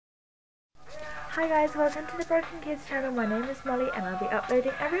Hi guys, welcome to the Broken Kids channel. My name is Molly and I'll be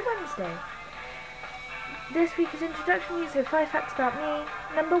uploading every Wednesday. This week is introduction music, 5 facts about me.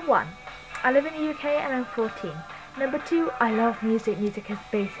 Number 1, I live in the UK and I'm 14. Number 2, I love music. Music is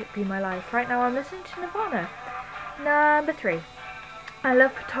basically my life. Right now I'm listening to Nirvana. Number 3, I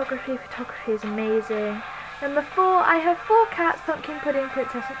love photography. Photography is amazing. Number 4, I have 4 cats, Pumpkin Pudding,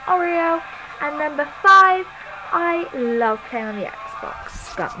 Princess and Oreo. And number 5, I love playing on the Xbox.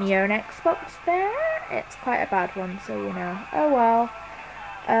 Got my own Xbox there. It's quite a bad one, so you know. Oh well.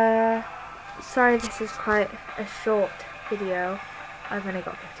 Sorry this is quite a short video. I've only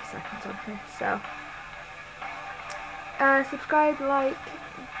got 50 seconds on here, so. Subscribe, like,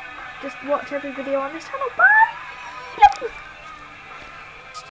 just watch every video on this channel. Bye!